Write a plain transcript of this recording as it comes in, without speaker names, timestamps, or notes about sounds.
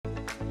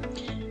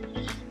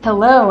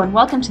Hello, and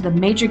welcome to the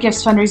Major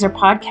Gifts Fundraiser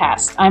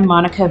podcast. I'm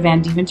Monica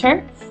Van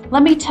Deventer.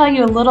 Let me tell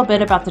you a little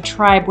bit about the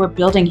tribe we're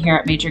building here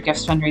at Major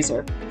Gifts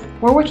Fundraiser.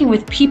 We're working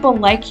with people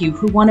like you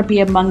who want to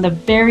be among the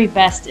very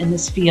best in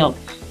this field.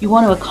 You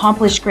want to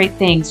accomplish great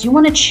things. You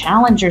want to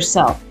challenge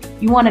yourself.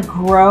 You want to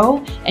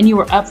grow, and you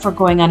are up for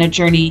going on a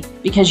journey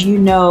because you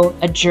know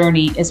a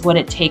journey is what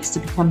it takes to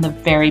become the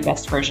very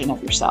best version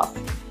of yourself.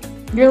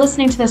 You're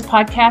listening to this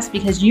podcast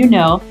because you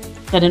know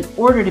that in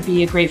order to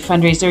be a great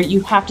fundraiser,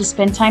 you have to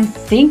spend time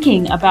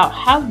thinking about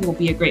how you'll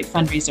be a great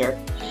fundraiser.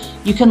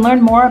 You can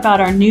learn more about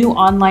our new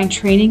online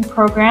training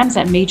programs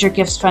at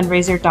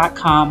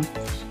majorgiftsfundraiser.com.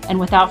 And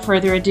without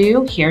further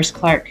ado, here's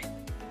Clark.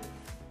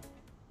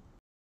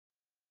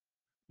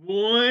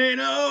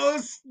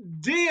 Buenos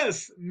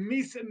dias,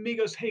 mis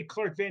amigos. Hey,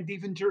 Clark Van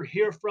Deventer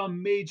here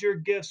from Major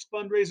Gifts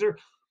Fundraiser.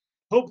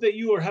 Hope that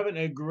you are having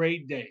a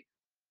great day.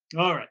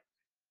 All right.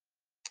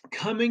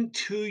 Coming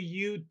to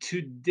you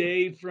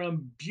today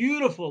from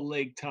beautiful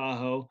Lake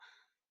Tahoe,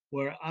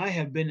 where I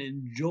have been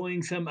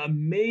enjoying some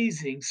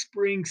amazing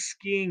spring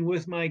skiing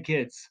with my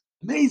kids.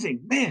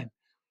 Amazing, man.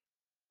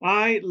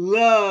 I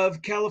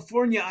love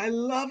California. I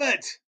love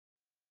it.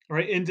 All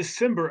right. In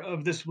December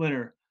of this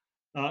winter,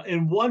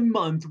 in 1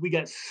 month, we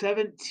got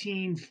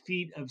 17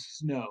 feet of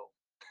snow.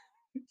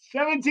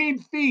 17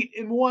 feet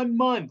in 1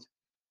 month.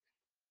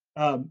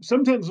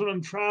 Sometimes when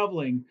I'm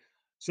traveling,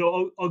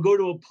 so I'll go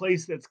to a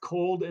place that's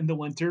cold in the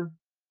winter,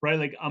 right?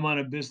 Like I'm on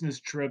a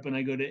business trip and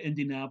I go to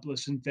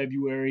Indianapolis in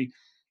February,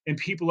 and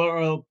people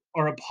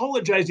are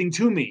apologizing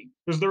to me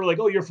because they're like,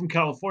 "Oh, you're from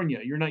California.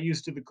 You're not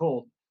used to the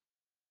cold."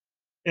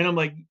 And I'm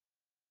like,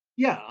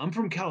 "Yeah, I'm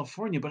from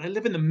California, but I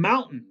live in the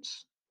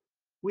mountains.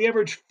 We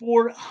average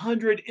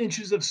 400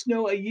 inches of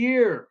snow a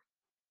year."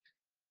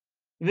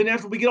 And then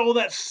after we get all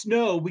that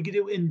snow, we get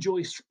to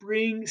enjoy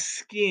spring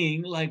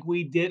skiing like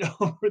we did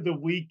over the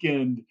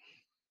weekend.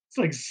 It's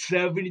like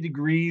 70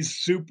 degrees,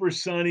 super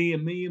sunny,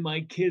 and me and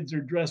my kids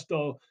are dressed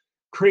all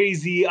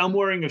crazy. I'm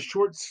wearing a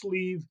short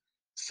sleeve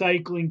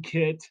cycling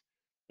kit.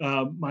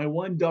 My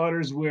one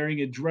daughter's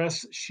wearing a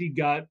dress she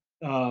got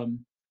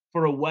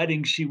for a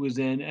wedding she was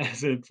in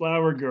as a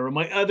flower girl.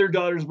 My other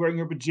daughter's wearing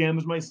her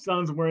pajamas. My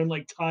son's wearing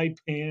like tie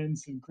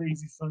pants and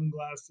crazy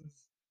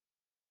sunglasses.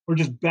 We're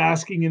just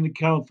basking in the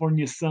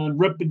California sun,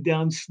 ripping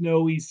down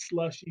snowy,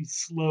 slushy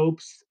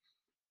slopes.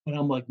 And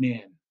I'm like,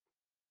 man,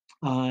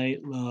 I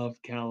love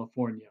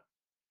California.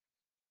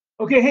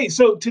 Okay, hey,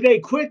 so today,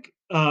 quick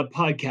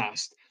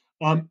podcast.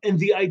 And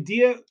the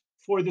idea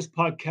for this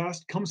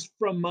podcast comes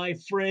from my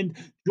friend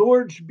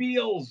George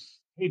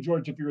Beals. Hey,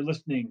 George, if you're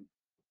listening,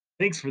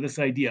 thanks for this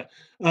idea.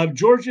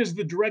 George is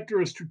the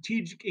director of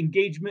strategic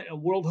engagement at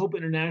World Hope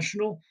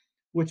International,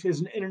 which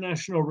is an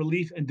international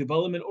relief and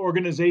development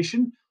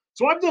organization.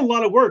 So I've done a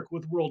lot of work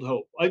with World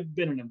Hope. I've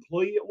been an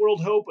employee at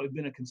World Hope, I've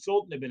been a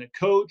consultant, I've been a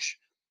coach.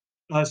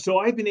 So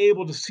I've been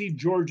able to see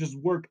George's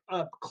work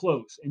up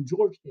close, and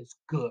George is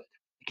good.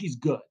 He's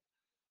good.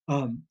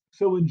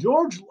 So when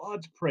George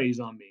lauds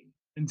praise on me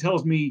and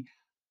tells me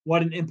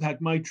what an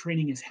impact my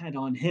training has had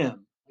on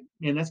him,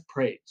 man, that's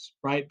praise,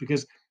 right?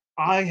 Because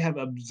I have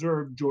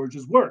observed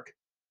George's work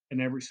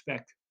and I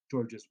respect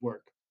George's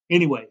work.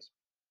 Anyways,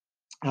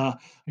 I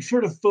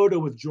shared a photo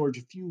with George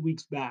a few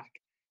weeks back,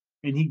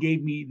 and he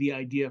gave me the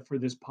idea for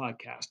this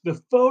podcast.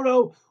 The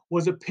photo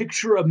was a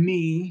picture of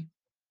me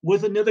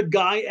with another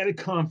guy at a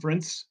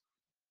conference,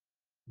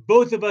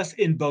 both of us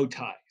in bow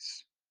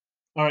ties.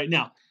 All right,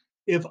 now,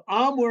 if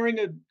I'm wearing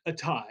a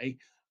tie,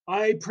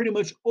 I pretty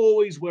much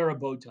always wear a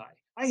bow tie.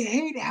 I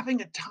hate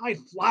having a tie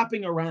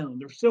flapping around.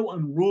 They're so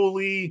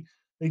unruly,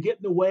 they get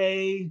in the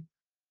way.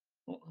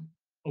 Oh,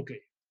 okay,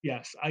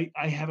 yes,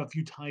 I have a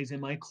few ties in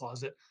my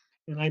closet,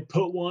 and I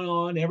put one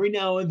on every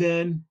now and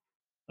then,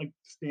 like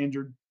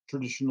standard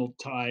traditional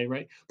tie,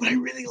 right? But I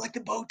really like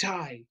the bow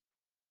tie.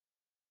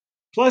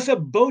 Plus, a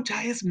bow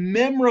tie is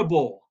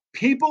memorable.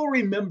 People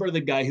remember the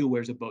guy who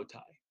wears a bow tie.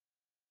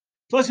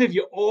 Plus, if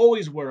you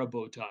always wear a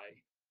bow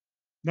tie,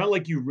 not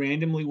like you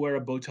randomly wear a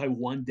bow tie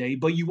one day,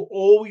 but you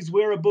always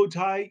wear a bow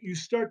tie, you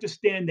start to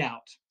stand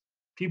out.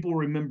 People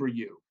remember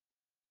you.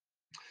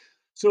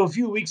 So a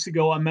few weeks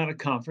ago, I'm at a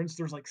conference.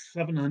 There's like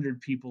 700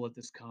 people at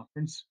this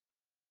conference,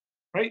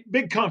 right?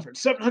 Big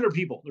conference, 700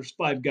 people. There's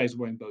five guys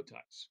wearing bow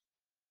ties.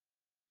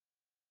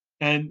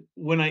 And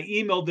when I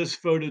emailed this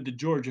photo to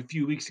George a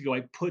few weeks ago,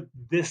 I put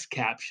this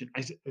caption. I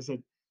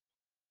said,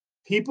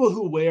 people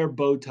who wear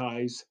bow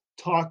ties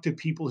talk to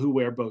people who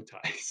wear bow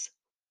ties.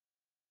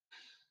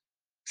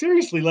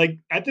 Seriously, like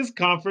at this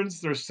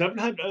conference, there's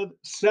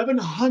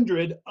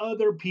 700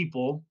 other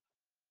people,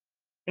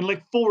 and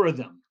like four of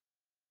them,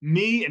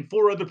 me and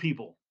four other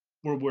people,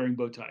 were wearing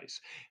bow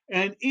ties.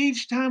 And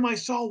each time I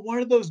saw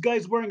one of those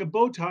guys wearing a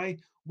bow tie,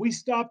 we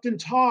stopped and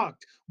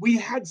talked. We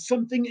had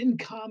something in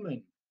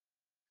common.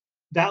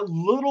 That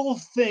little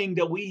thing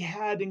that we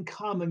had in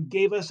common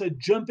gave us a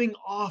jumping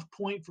off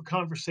point for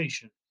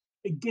conversation.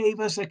 It gave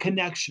us a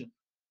connection.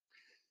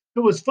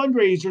 So, as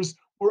fundraisers,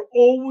 we're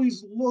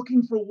always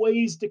looking for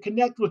ways to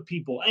connect with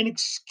people, an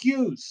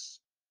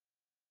excuse.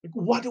 Like,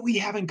 what do we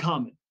have in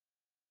common?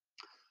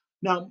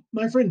 Now,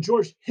 my friend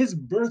George, his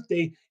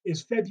birthday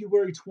is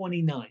February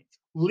 29th,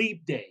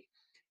 leap day.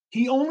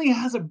 He only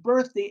has a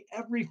birthday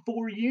every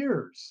 4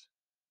 years.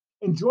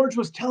 And George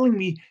was telling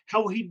me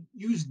how he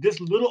used this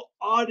little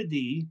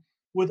oddity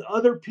with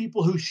other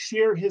people who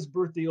share his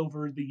birthday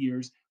over the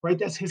years, right?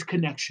 That's his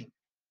connection.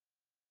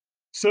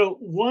 So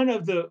one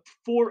of the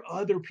four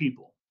other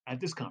people at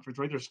this conference,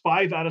 right? There's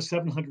 5 out of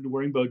 700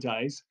 wearing bow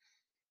ties.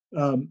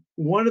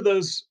 One of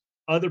those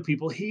other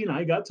people, he and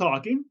I got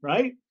talking,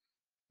 right?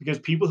 Because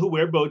people who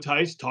wear bow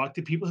ties talk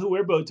to people who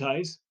wear bow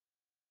ties.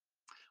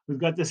 We've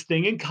got this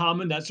thing in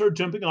common. That's our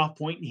jumping off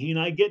point. And he and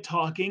I get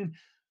talking.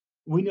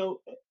 We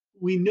know,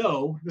 we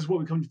know, this is what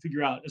we come to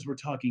figure out as we're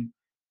talking.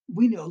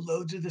 We know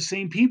loads of the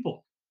same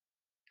people.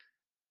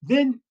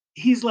 Then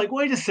he's like,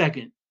 wait a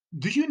second.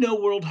 Do you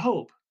know World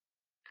Hope?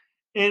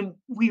 And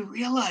we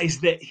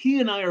realized that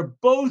he and I are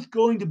both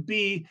going to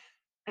be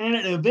at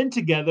an event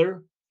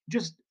together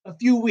just a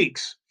few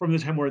weeks from the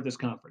time we're at this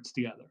conference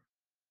together.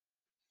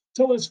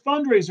 So, as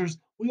fundraisers,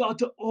 we ought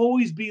to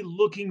always be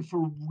looking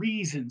for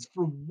reasons,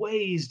 for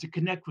ways to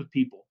connect with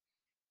people.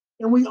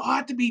 And we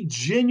ought to be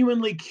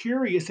genuinely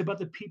curious about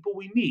the people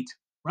we meet,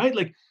 right?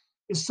 Like,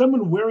 is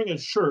someone wearing a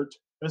shirt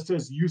that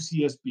says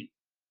UCSB?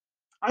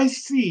 I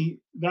see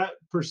that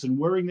person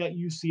wearing that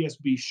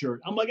UCSB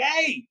shirt. I'm like,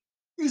 hey,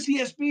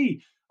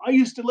 UCSB. I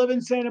used to live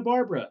in Santa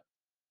Barbara,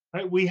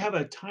 right? We have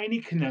a tiny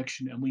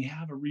connection and we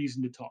have a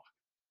reason to talk.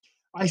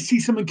 I see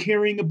someone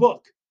carrying a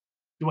book.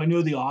 Do I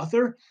know the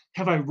author?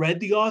 Have I read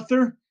the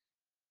author?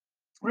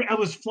 Right, I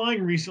was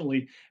flying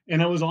recently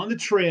and I was on the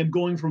tram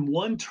going from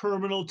one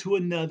terminal to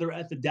another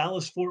at the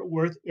Dallas Fort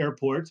Worth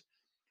airport.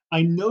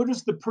 I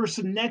noticed the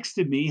person next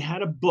to me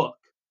had a book.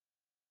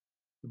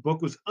 The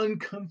book was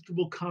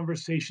Uncomfortable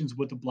Conversations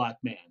with a Black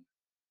Man.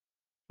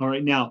 All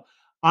right, now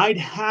I'd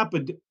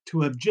happened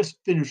to have just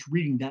finished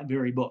reading that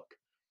very book.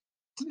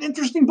 It's an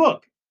interesting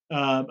book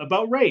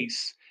about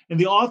race. And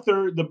the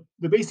author,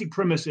 the basic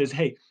premise is,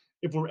 hey,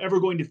 if we're ever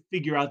going to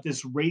figure out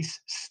this race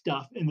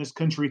stuff in this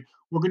country,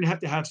 we're going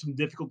to have some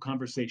difficult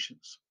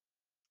conversations,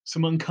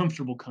 some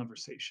uncomfortable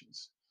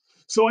conversations.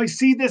 So I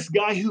see this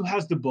guy who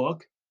has the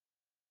book,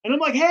 and I'm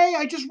like, hey,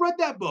 I just read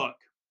that book.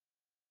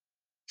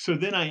 So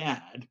then I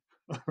add,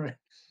 all right,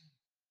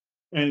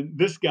 and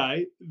this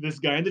guy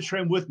in the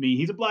tram with me,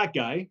 he's a black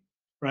guy,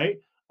 right?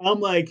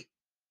 I'm like,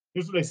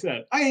 here's what I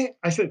said. I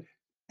said,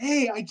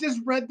 hey, I just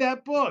read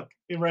that book.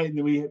 And right. And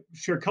then we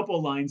share a couple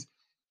of lines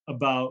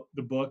about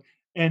the book.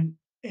 And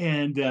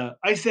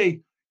I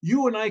say,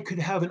 you and I could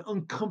have an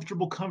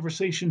uncomfortable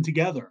conversation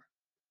together.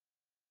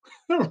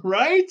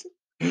 Right?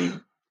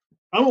 I'm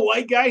a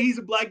white guy, he's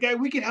a black guy.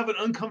 We could have an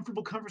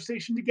uncomfortable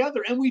conversation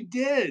together. And we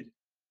did.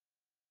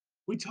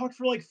 We talked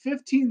for like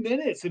 15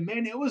 minutes. And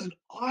man, it was an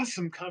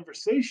awesome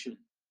conversation.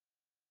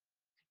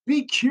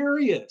 Be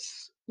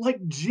curious, like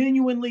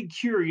genuinely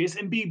curious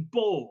and be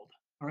bold.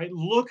 All right.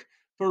 Look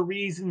for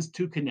reasons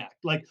to connect.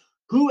 Like,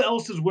 who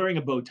else is wearing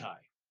a bow tie?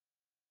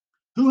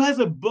 Who has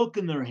a book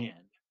in their hand?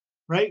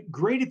 Right.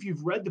 Great if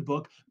you've read the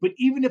book, but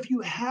even if you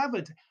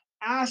haven't,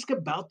 ask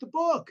about the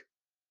book.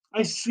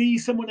 I see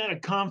someone at a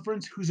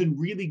conference who's in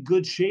really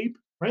good shape,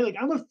 right? Like,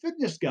 I'm a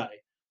fitness guy.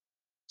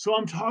 So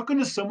I'm talking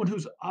to someone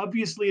who's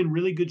obviously in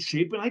really good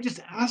shape. And I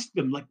just ask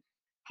them, like,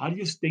 how do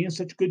you stay in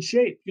such good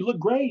shape? You look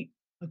great.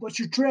 Like, what's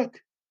your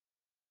trick?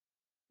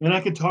 And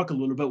I can talk a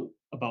little bit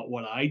about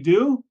what I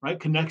do, right?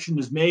 Connection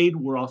is made,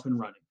 we're off and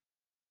running.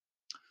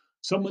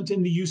 Someone's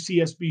in the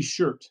UCSB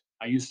shirt.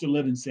 I used to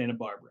live in Santa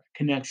Barbara.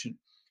 Connection.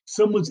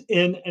 Someone's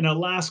in an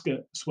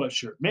Alaska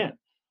sweatshirt. Man,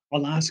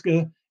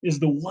 Alaska is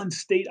the one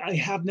state I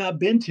have not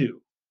been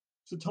to.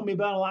 So tell me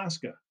about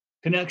Alaska.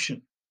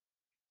 Connection.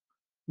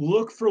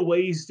 Look for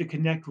ways to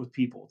connect with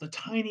people, the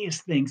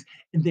tiniest things,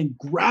 and then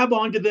grab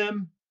onto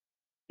them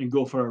and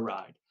go for a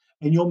ride.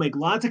 And you'll make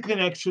lots of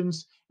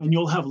connections and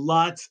you'll have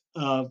lots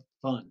of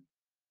fun.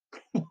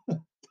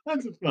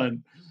 Tons of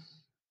fun.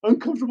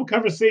 Uncomfortable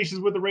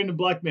conversations with a random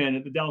black man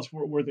at the Dallas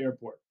Fort Worth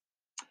airport.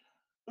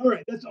 All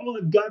right, that's all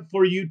I've got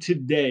for you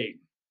today.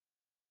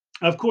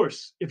 Of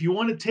course, if you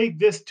want to take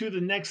this to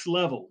the next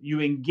level,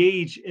 you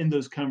engage in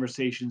those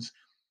conversations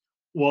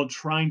while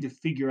trying to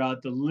figure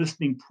out the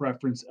listening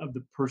preference of the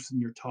person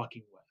you're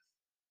talking with,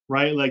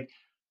 right? Like,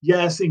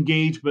 yes,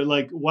 engage, but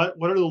like, what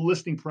are the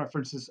listening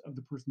preferences of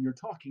the person you're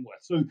talking with?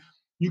 So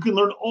you can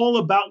learn all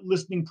about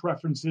listening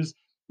preferences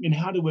and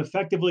how to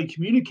effectively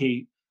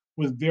communicate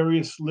with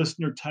various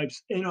listener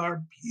types in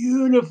our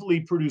beautifully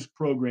produced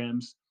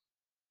programs,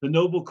 the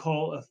Noble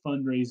Call of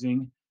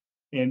Fundraising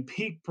and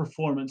Peak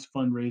Performance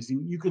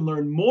Fundraising. You can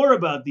learn more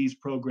about these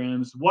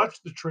programs.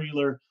 Watch the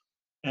trailer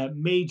at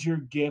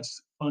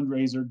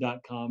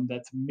majorgiftsfundraiser.com.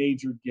 That's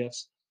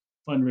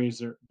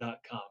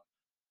majorgiftsfundraiser.com.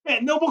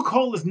 Man, Noble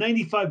Call is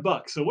 95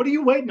 bucks. So what are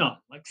you waiting on?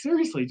 Like,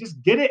 seriously,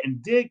 just get it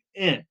and dig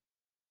in.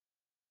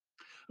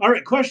 All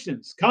right,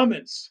 questions,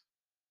 comments.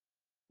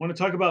 Want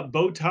to talk about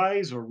bow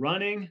ties or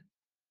running?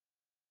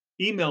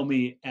 Email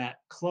me at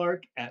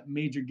clark at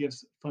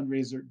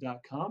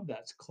majorgiftsfundraiser.com.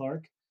 That's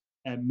clark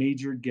at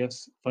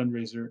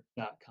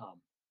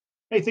majorgiftsfundraiser.com.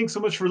 Hey, thanks so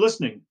much for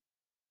listening.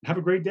 Have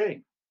a great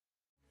day.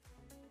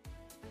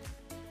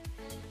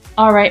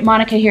 All right,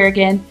 Monica here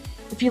again.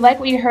 If you like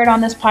what you heard on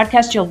this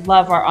podcast, you'll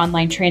love our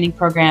online training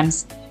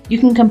programs. You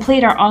can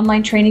complete our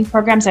online training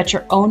programs at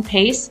your own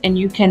pace, and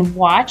you can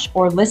watch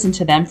or listen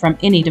to them from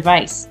any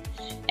device.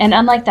 And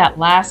unlike that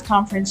last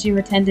conference you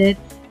attended,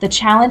 the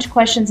challenge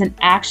questions and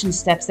action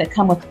steps that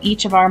come with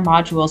each of our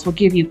modules will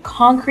give you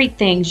concrete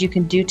things you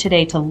can do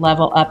today to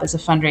level up as a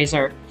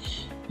fundraiser.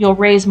 You'll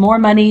raise more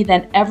money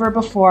than ever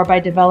before by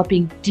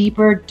developing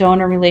deeper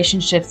donor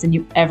relationships than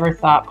you ever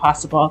thought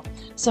possible.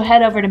 So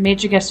head over to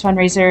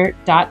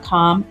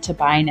majorgiftsfundraiser.com to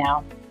buy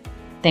now.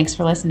 Thanks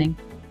for listening.